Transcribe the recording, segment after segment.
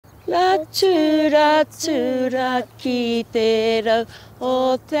Ra tura tura ki te rau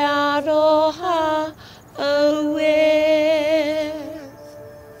o te aroha aue.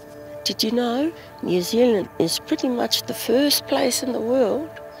 Did you know New Zealand is pretty much the first place in the world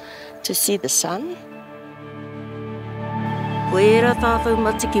to see the sun? Koera tātou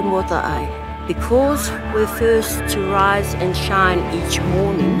matiki mota ai. Because we're first to rise and shine each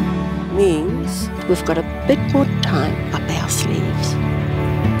morning means we've got a bit more time up our sleeves.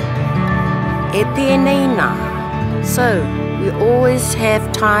 E tēnei nā. So we always have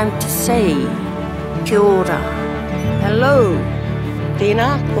time to say kia ora, hello, tēnā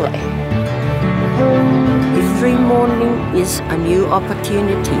koe. Every morning is a new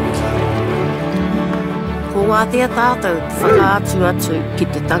opportunity. Ko wātea tātou te whakaatu atu ki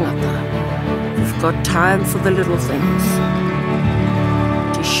te tangata. We've got time for the little things.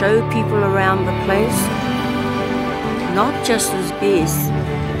 To show people around the place, not just as guests,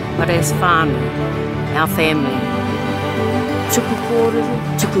 but as whānau, our family. Tuku kōrero,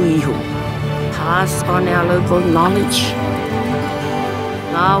 tuku iho. Pass on our local knowledge.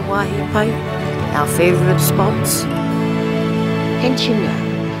 Ngā wahi pai, our favourite spots. And you know,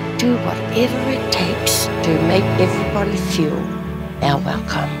 do whatever it takes to make everybody feel our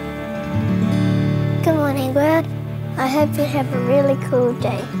welcome. Good morning, world. I hope you have a really cool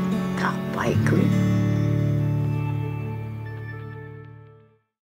day. Ka pai koe.